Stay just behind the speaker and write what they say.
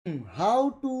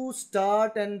How to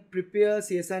start and prepare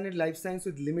CSI life science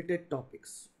with limited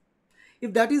topics?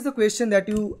 If that is the question that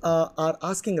you are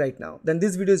asking right now, then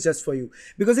this video is just for you.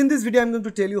 Because in this video, I'm going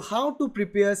to tell you how to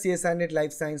prepare CSI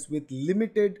life science with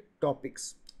limited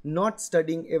topics, not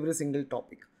studying every single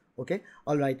topic. Okay,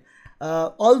 all right.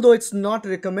 Although it's not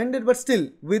recommended, but still,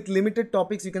 with limited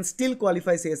topics, you can still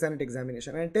qualify CSI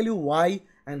examination. And I'll tell you why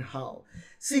and how.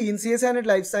 See, in CSI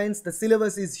life science, the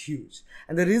syllabus is huge.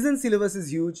 And the reason syllabus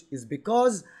is huge is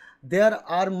because there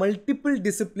are multiple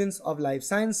disciplines of life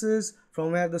sciences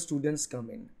from where the students come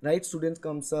in, right? Students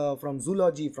comes from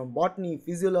zoology, from botany,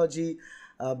 physiology,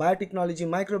 biotechnology,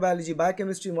 microbiology,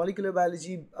 biochemistry, molecular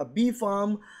biology, bee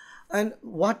farm, and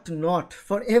what not.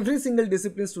 For every single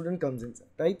discipline, student comes in,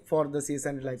 right? For the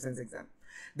CSI life science exam.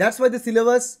 That's why the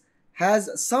syllabus has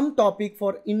some topic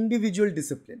for individual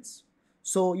disciplines.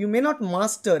 So you may not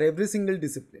master every single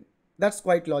discipline. That's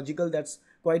quite logical. That's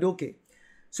quite okay.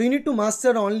 So you need to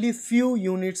master only few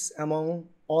units among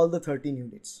all the 13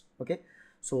 units. Okay.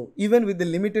 So even with the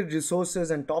limited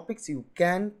resources and topics, you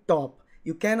can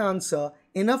answer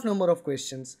enough number of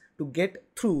questions to get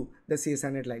through the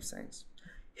CSI life science.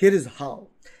 Here is how.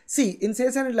 See, in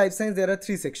CSI life science, there are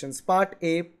three sections: part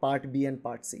A, part B, and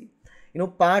part C.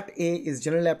 Part A is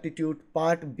general aptitude,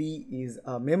 part B is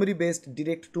memory based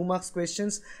direct 2 marks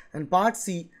questions, and part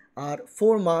C are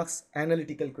 4 marks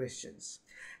analytical questions.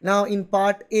 Now in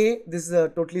part A, this is a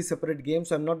totally separate game,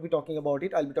 so I'm not be talking about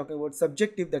it. I'll be talking about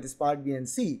subjective, that is part B and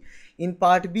C. In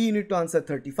part B, you need to answer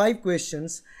 35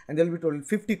 questions and there will be total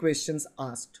 50 questions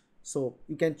asked. So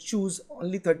you can choose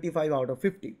only 35 out of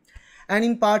 50. And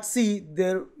in part C,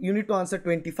 there you need to answer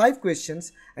 25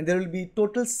 questions and there will be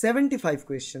total 75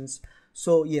 questions.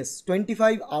 So yes,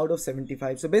 25 out of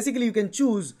 75. So basically you can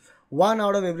choose 1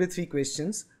 out of every 3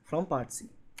 questions from part C.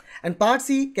 And part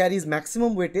C carries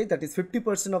maximum weightage, that is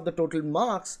 50% of the total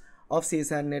marks of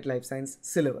CSIR Net Life Science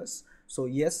syllabus. So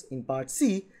yes, in part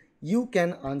C, you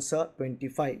can answer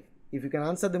 25. If you can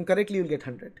answer them correctly, you'll get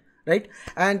 100, right?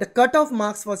 And the cutoff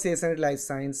marks for CSIR Net Life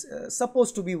Science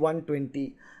supposed to be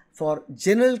 120 for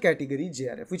general category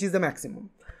JRF, which is the maximum.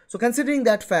 So considering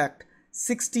that fact,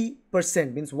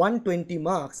 60% means 120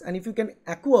 marks, and if you can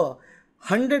acquire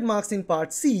 100 marks in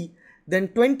part C, then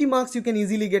 20 marks you can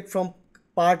easily get from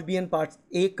part B and part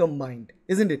A combined,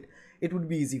 isn't it? It would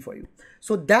be easy for you.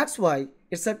 So that's why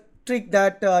it's a trick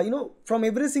that from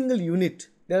every single unit,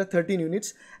 there are 13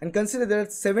 units, and consider there are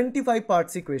 75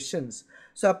 part C questions.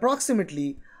 So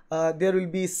approximately there will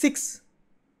be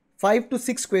 5 to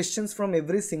 6 questions from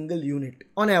every single unit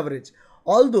on average.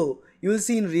 Although you will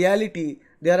see in reality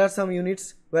there are some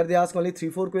units where they ask only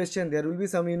 3-4 questions. There will be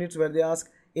some units where they ask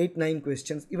 8-9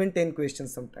 questions, even 10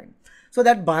 questions sometimes. So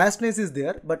that biasness is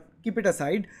there, but keep it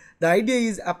aside. The idea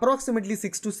is approximately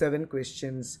 6 to 7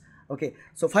 questions. Okay,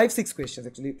 so 5-6 questions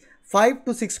actually, 5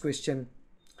 to 6 questions.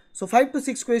 So 5 to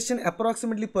 6 questions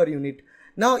approximately per unit.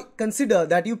 Now consider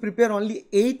that you prepare only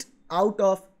 8 out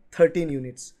of 13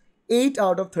 units. 8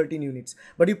 out of 13 units.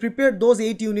 But you prepared those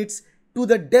 8 units to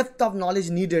the depth of knowledge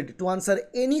needed to answer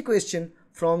any question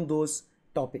from those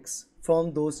topics,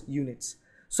 from those units.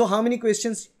 So how many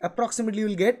questions approximately you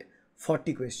will get?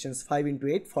 40 questions. 5 into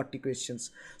 8, 40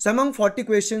 questions. So among 40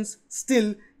 questions,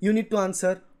 still you need to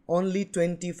answer only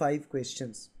 25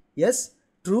 questions. Yes,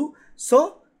 true.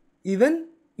 So even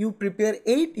you prepare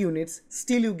 8 units,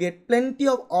 still you get plenty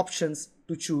of options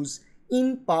to choose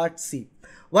in part C.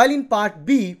 While in part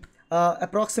B,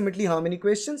 approximately how many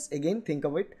questions? Again, think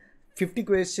of it. 50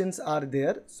 questions are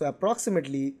there. So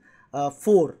approximately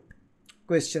 4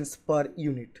 questions per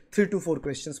unit, 3 to 4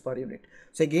 questions per unit.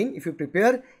 So again, if you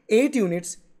prepare 8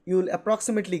 units, you will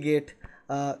approximately get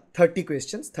 30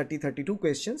 questions, 32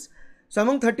 questions. So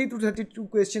among 30 to 32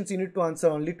 questions, you need to answer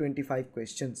only 25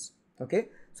 questions. Okay.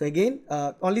 So again,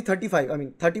 only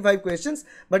 35 questions,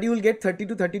 but you will get 30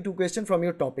 to 32 questions from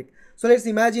your topic. So let's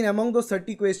imagine among those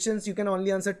 30 questions, you can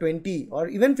only answer 20 or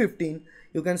even 15,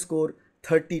 you can score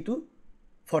 30 to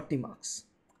 40 marks.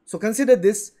 So consider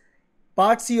this.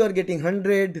 Part C, you are getting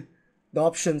 100, the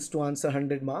options to answer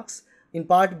 100 marks. In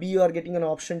part B, you are getting an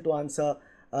option to answer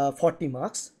 40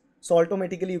 marks. So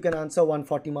automatically you can answer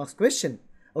 140 marks question.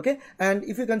 Okay. And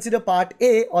if you consider part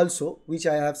A also, which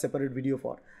I have separate video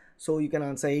for, so you can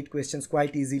answer 8 questions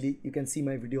quite easily. You can see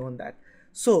my video on that.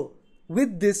 So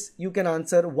with this, you can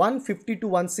answer 150 to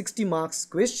 160 marks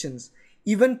questions,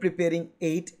 even preparing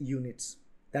 8 units.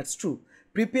 That's true.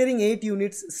 Preparing 8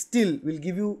 units still will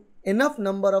give you enough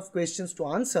number of questions to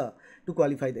answer to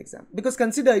qualify the exam. Because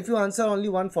consider, if you answer only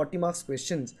 140 marks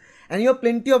questions and you have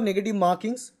plenty of negative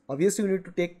markings, obviously you need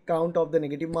to take count of the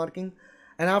negative marking,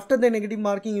 and after the negative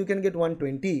marking you can get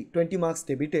 120, 20 marks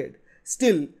debited.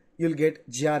 still you'll get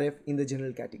GRF in the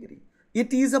general category.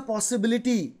 It is a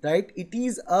possibility, right? It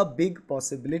is a big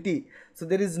possibility. So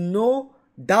there is no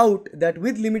doubt that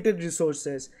with limited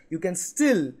resources, you can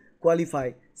still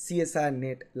qualify CSIR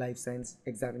NET Life Science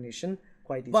examination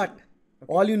quite easily. But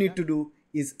all you need to do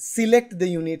is select the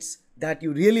units that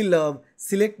you really love,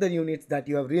 select the units that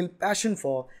you have real passion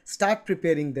for, start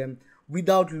preparing them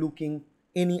without looking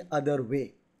any other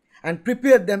way, and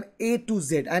prepare them A to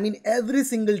Z. I mean every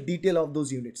single detail of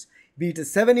those units, be it a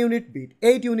 7 unit, be it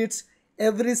 8 units,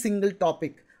 every single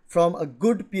topic from a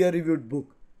good peer-reviewed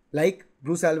book like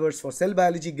Bruce Albert's for cell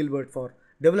biology, Gilbert for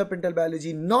developmental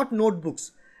biology, not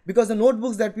notebooks, because the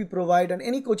notebooks that we provide and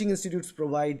any coaching institutes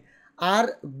provide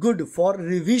are good for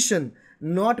revision,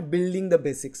 not building the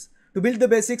basics. To build the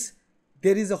basics,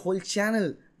 there is a whole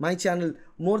channel, my channel,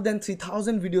 more than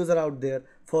 3,000 videos are out there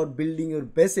for building your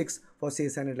basics for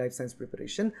CSIR NET Life Science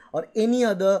preparation or any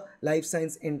other life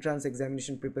science entrance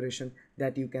examination preparation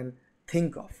that you can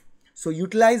think of. So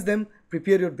utilize them,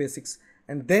 prepare your basics,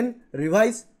 and then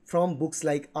revise from books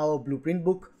like our blueprint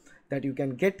book that you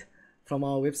can get from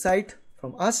our website,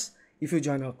 from us, if you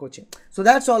join our coaching. So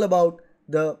that's all about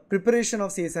the preparation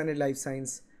of CSIR NET Life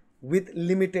Science with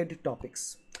limited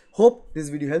topics. Hope this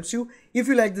video helps you. If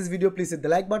you like this video, please hit the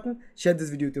like button, share this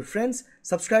video with your friends,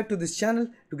 subscribe to this channel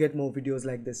to get more videos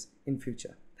like this in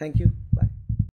future. Thank you.